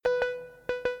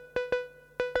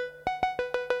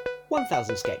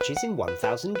1,000 sketches in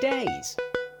 1,000 days.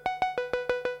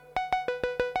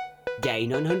 Day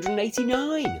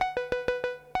 989.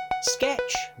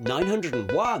 Sketch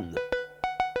 901.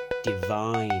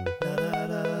 Divine.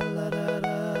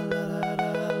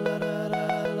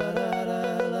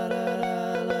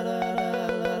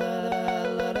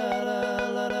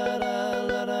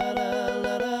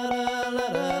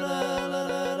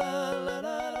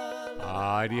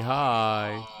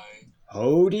 Hi.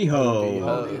 Hody ho.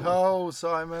 Holy ho,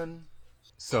 Simon.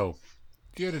 So,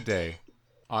 the other day,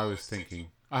 I was thinking,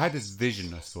 I had this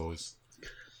vision, I suppose.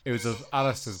 It was of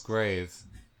Alistair's grave.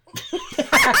 You're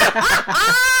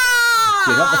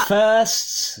not the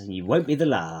first, and you won't be the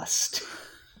last.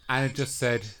 And it just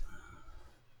said,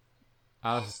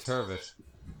 Alistair Turvitt,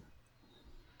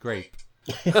 grape.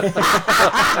 And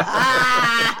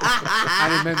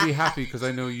it made me happy because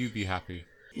I know you'd be happy.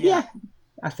 Yeah,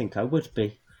 I think I would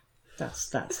be.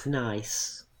 That's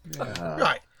nice.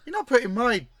 Right, you're not putting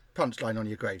my punchline on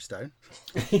your gravestone.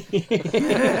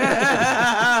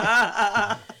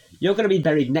 You're going to be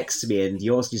buried next to me, and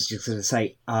yours is just going to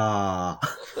say, ah.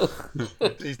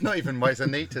 It's not even my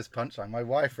Zanita's punchline. My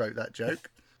wife wrote that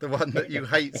joke. The one that you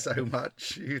hate so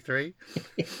much, you three.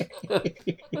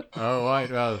 Oh, right,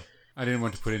 well, I didn't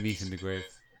want to put a neat in the grave.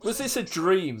 Was this a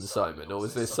dream, Simon, or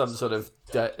was this some sort of,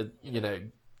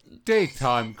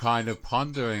 Daytime kind of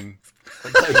pondering.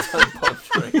 daytime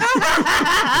pondering?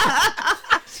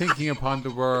 Thinking upon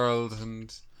the world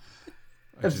and...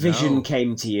 A vision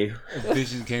came to you. A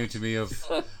vision came to me of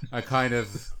a kind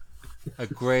of a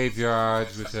graveyard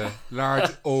with a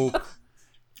large oak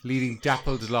leading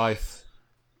dappled life.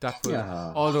 Dappled.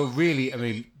 Yeah. Although really, I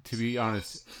mean, to be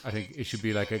honest, I think it should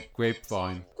be like a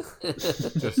grapevine.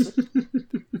 Just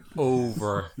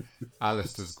over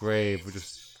Alistair's grave with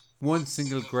just one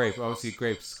single grape. Obviously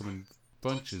grapes come in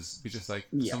bunches. We just like,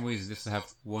 for some reason, just to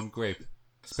have one grape.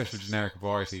 Special generic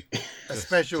variety. A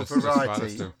special for variety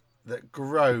Alistair. that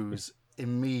grows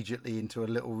immediately into a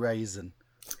little raisin.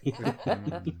 A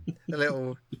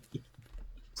little...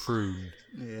 Prune.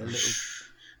 Yeah, a little...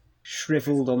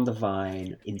 Shriveled on the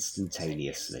vine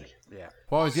instantaneously. Yeah.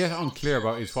 What I was yet unclear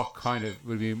about is what kind of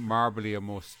will be marbly or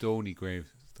more stony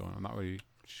gravestone. I'm not really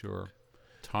sure.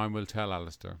 Time will tell,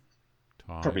 Alistair.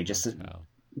 Time Probably just will tell.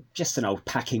 Just an old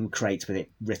packing crate with it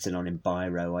written on in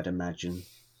biro, I'd imagine.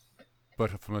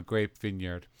 But from a grape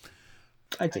vineyard.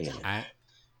 Ideally.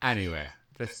 Anyway,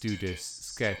 let's do this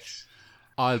sketch.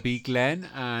 I'll be Glenn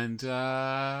and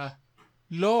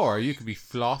Laura, you can be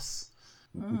Floss.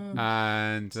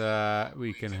 And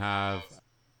we can have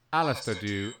Alistair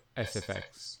do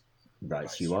SFX.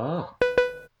 Right you are.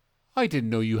 I didn't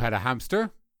know you had a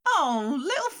hamster. Oh,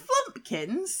 little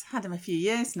Flumpkins. Had him a few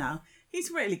years now. He's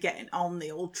really getting on,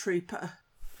 the old trooper.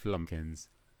 Flumpkins.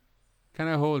 Can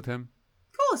I hold him?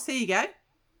 Of course, here you go.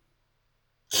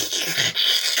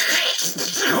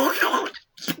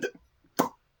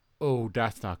 Oh,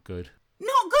 that's not good.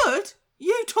 Not good?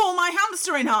 You tore my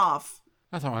hamster in half.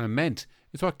 That's not what I meant.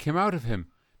 It's what came out of him.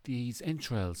 These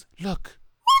entrails. Look.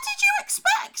 What did you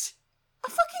expect? A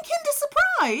fucking Kinder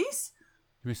Surprise?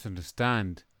 You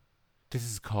misunderstand. This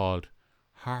is called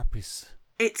Harpis.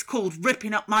 It's called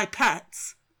ripping up my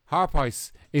pets.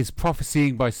 Harpis is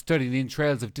prophesying by studying the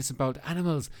entrails of disemboweled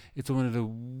animals. It's one of the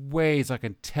ways I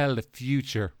can tell the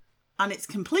future. And it's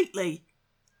completely...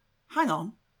 Hang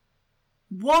on.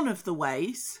 One of the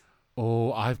ways.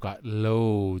 Oh, I've got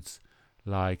loads.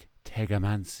 Like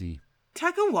tegomancy.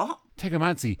 Tego what?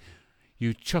 Tegomancy.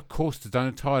 You chuck coasters down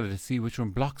a toilet to see which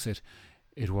one blocks it.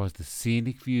 It was the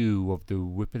scenic view of the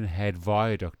Whipping Head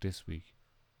Viaduct this week.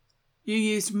 You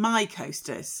used my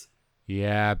coasters.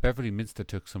 Yeah, Beverly Minster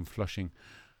took some flushing.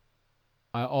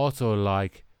 I also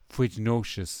like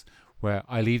Frignosis, where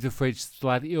I leave the fridge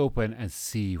slightly open and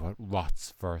see what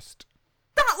rots first.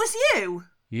 That was you?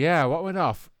 Yeah, what went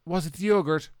off? Was it the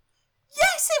yogurt?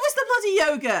 Yes, it was the bloody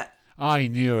yogurt. I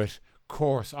knew it. Of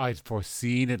course, I'd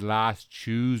foreseen it last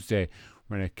Tuesday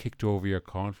when I kicked over your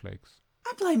cornflakes.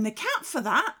 I blame the cat for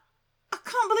that. I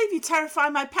can't believe you terrify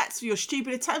my pets for your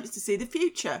stupid attempts to see the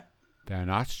future. They're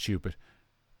not stupid.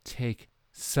 Take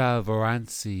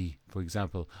Salvarancy, for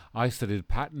example. I studied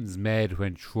patterns made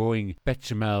when throwing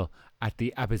bechamel at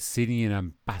the Abyssinian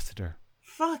ambassador.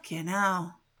 Fucking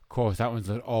hell. Of course, that one's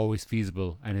not always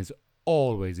feasible and is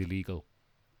always illegal.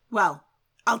 Well,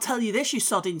 I'll tell you this, you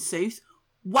sodding sooth.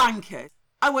 Wankers.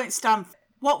 I won't stand for...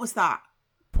 What was that?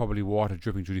 Probably water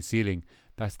dripping through the ceiling.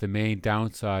 That's the main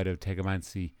downside of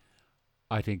tegomancy.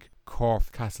 I think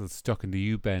Corfe Castle's stuck in the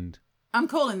U-bend. I'm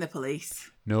calling the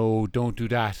police. No, don't do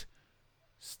that.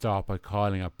 Stop by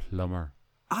calling a plumber.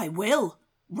 I will.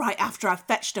 right after I've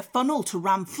fetched a funnel to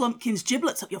ram Flumpkin's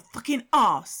giblets up your fucking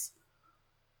arse.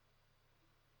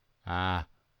 Ah,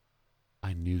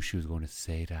 I knew she was going to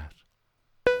say that.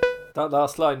 That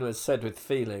last line was said with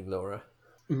feeling, Laura.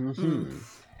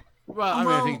 Well,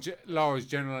 I think Laura's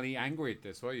generally angry at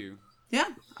this, were you? Yeah,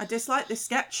 I dislike this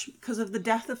sketch because of the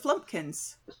death of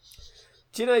Flumpkins.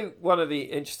 Do you know one of the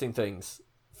interesting things,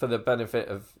 for the benefit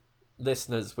of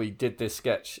listeners, we did this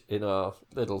sketch in our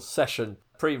little session,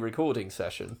 pre-recording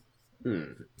session.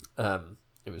 It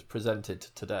was presented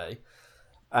today.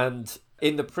 And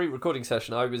in the pre-recording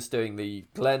session, I was doing the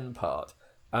Glenn part.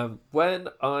 When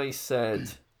I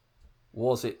said,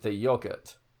 was it the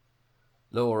yoghurt?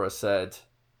 Laura said,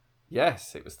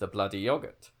 yes, it was the bloody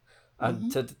yoghurt.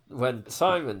 And when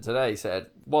Simon today said,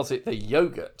 was it the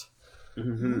yogurt?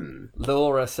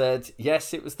 Laura said,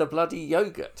 yes, it was the bloody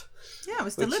yogurt. Yeah, it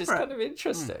was which deliberate. is kind of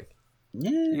interesting.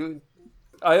 Yeah.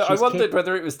 I wondered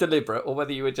whether it was deliberate or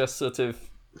whether you were just sort of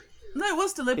No, it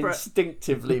was deliberate.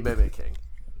 instinctively mimicking.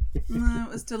 No,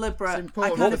 it was deliberate. It's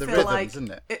important I kind for of the feel rhythms, like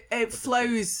isn't it? it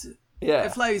flows. Yeah.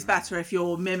 It flows better if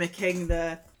you're mimicking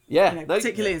the. Yeah, You know, no,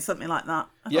 particularly in something like that.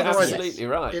 you're Otherwise, absolutely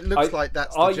right. it looks like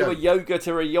that's the Are you a joke. yogurt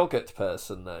or a yogurt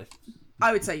person, though?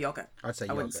 I would say yogurt. I'd say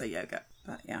I wouldn't yogurt. say yogurt,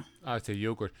 but yeah. I'd say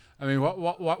yogurt. I mean,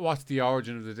 what's the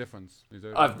origin of the difference? Is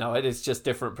there... I've no idea. It's just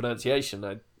different pronunciation.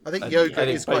 I think yogurt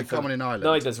is quite both common are in Ireland.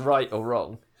 Neither's right or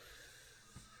wrong.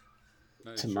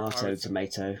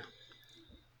 Tomato.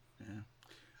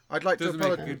 I'd like to Doesn't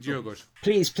make apologise. good yogurt.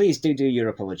 Please do your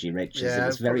apology, Rich. Yeah,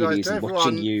 It's very apologise to amusing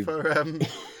watching everyone you for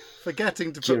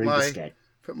forgetting to during the sketch.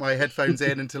 put my headphones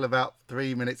in until about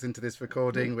 3 minutes into this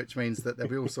recording, which means that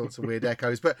there'll be all sorts of weird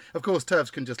echoes. But of course,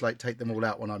 Turvs can just take them all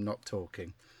out when I'm not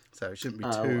talking, so it shouldn't be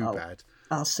too bad.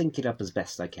 I'll sync it up as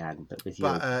best I can, but with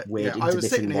your But, weird I was intermittent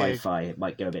sitting here- Wi-Fi, it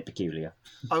might go a bit peculiar.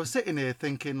 I was sitting here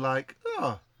thinking,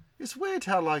 it's weird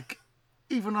how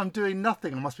even I'm doing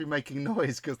nothing, I must be making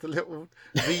noise because the little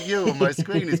VU on my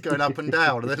screen is going up and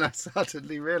down. And then I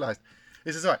suddenly realised,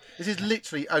 this is right. This is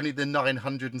literally only the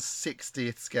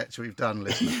 960th sketch we've done,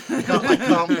 listener. I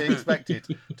can't be expected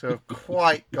to have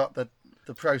quite got the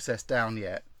process down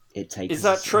yet. It takes. Is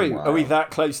that us a true? while. Are we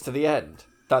that close to the end?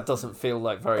 That doesn't feel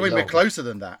like very I mean, long. we're closer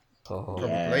than that, Oh. probably.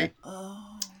 Yeah,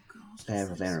 Oh god.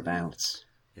 there or thereabouts.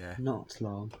 Yeah. Not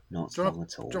long. Not Do you long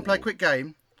want at all. to play a quick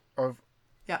game of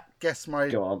Yeah. guess my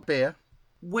Go on. beer?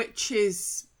 Which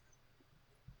is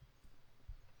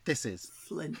This is.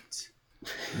 Flint.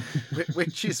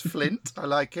 Which is Flint. I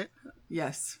like it.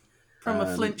 Yes. From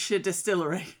a Flintshire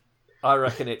distillery. I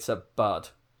reckon it's a Bud.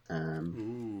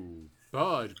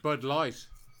 Bud Light.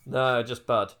 No, just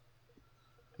Bud.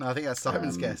 No, I think that's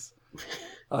Simon's guess.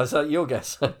 Oh, is that your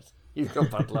guess? You've got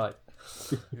Bud Light.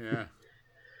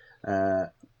 Yeah.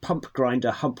 Pump grinder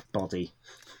hump body.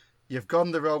 You've gone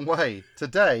the wrong way.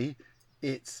 Today,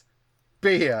 it's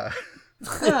beer.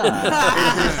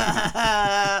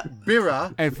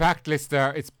 Birra. In fact,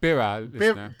 listener, it's Birra.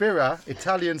 Listener. Birra,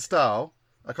 Italian style.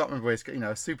 I can't remember where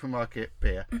it's, supermarket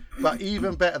beer. But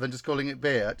even better than just calling it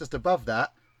beer, just above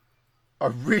that,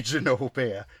 original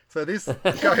beer. So this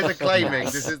guys are claiming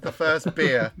this is the first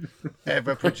beer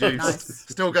ever produced. Nice.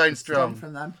 Still going Strong strong.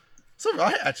 from them. It's all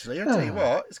right, actually. I'll tell you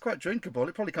what, it's quite drinkable.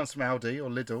 It probably comes from Aldi or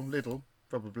Lidl,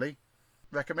 probably.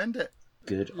 Recommend it.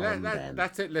 Good on them.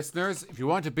 That's it, listeners. If you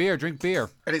want a beer, drink beer.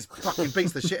 And it fucking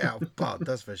beats the shit out of Bud,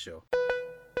 that's for sure.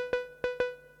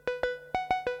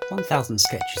 1000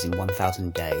 Sketches in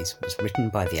 1000 Days was written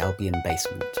by the Albion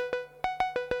Basement.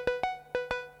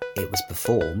 It was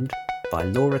performed by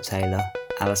Laura Taylor,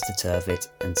 Alistair Turvitt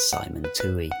and Simon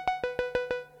Toohey.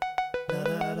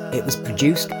 It was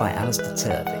produced by Alistair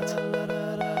Turvitt.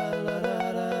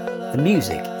 The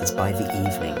music is by The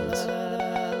Evenings.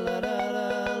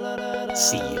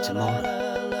 See you tomorrow.